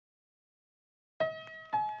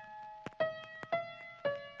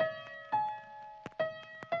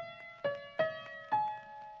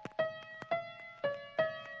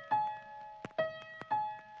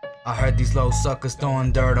I heard these little suckers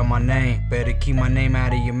throwing dirt on my name. Better keep my name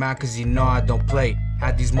out of your mouth, cause you know I don't play.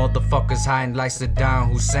 Had these motherfuckers hiding like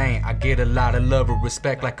Saddam Hussein. I get a lot of love and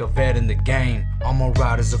respect like a vet in the game. All my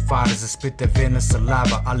riders are fighters, I spit that venom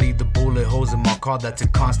saliva. I leave the bullet holes in my car, that's a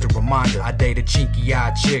constant reminder. I date a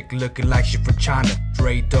chinky-eyed chick looking like she from China.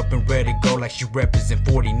 Draped up and ready to go like she represent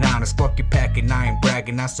 49ers. Fuck your packing, I ain't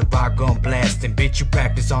bragging, I survive gun blasting. Bitch, you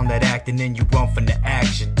practice on that acting and you run from the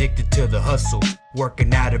action. Addicted to the hustle,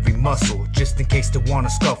 working out every muscle, just in case they wanna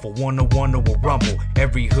scuffle, wanna will rumble.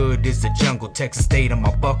 Every hood is a jungle, Texas state on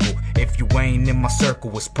my buckle. If you ain't in my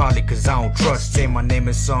circle, it's probably cause I don't trust. Say my name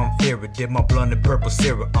is some fear it, did my blunt and purple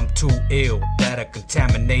syrup. I'm too ill that I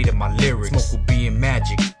contaminated my lyrics. Smoke will be in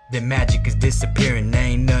magic, then magic is disappearing. There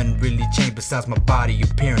ain't nothing really changed besides my body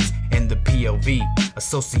appearance and the POV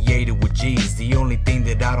associated with G's. The only thing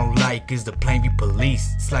that I don't like is the Plainview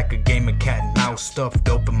police. It's like a game of cat and mouse stuffed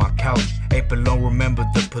up in my couch. April don't remember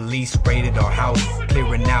the police raided our house,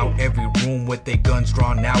 clearing out every room with their guns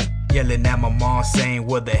drawn out. Yelling at my mom saying,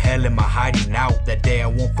 where the hell am I hiding out? That day I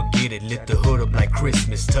won't forget it, lit the hood up like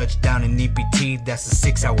Christmas. Touchdown in EPT, that's a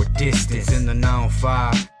 6-hour distance. In the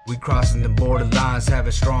 905, we crossing the borderlines,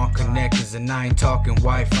 having strong connections. And I ain't talking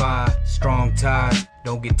Wi-Fi, strong ties,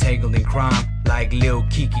 don't get tangled in crime. Like Lil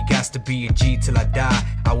Kiki, gots to be a G till I die.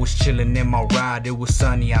 I was chilling in my ride, it was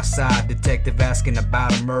sunny outside. Detective asking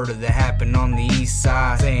about a murder that happened on the east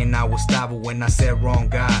side. Saying I was Stavo when I said wrong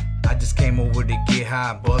guy. I just came over to get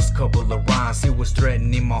high, bust couple of rhymes. He was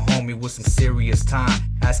threatening my homie with some serious time,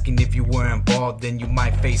 asking if you were involved, then you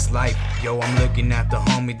might face life. Yo, I'm looking at the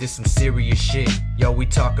homie, this some serious shit. Yo, we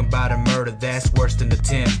talking about a murder that's worse than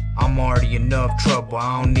attempt. I'm already enough trouble,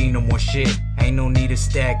 I don't need no more shit. Ain't no need to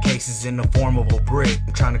stack cases in the form of a brick.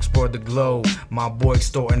 I'm trying to explore the globe, my boy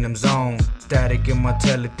extorting them zones. Static in my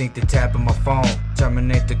telly, think they tapping my phone.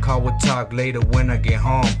 Terminate the call, we'll talk later when I get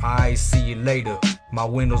home. I see you later. My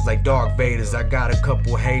windows like Darth Vader's. I got a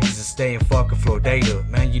couple haters that stay in fucking Florida.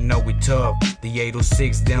 Man, you know we tough. The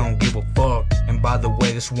 806, they don't give a fuck. And by the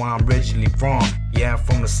way, that's where I'm originally from. Yeah, I'm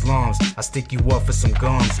from the slums. I stick you up for some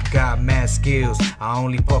gums. Got mad skills, I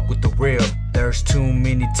only fuck with the real. There's too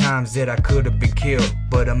many times that I could've been killed,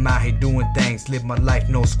 but I'm out here doing things, live my life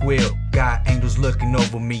no squeal. Got angels looking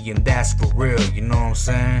over me and that's for real, you know what I'm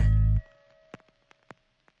saying?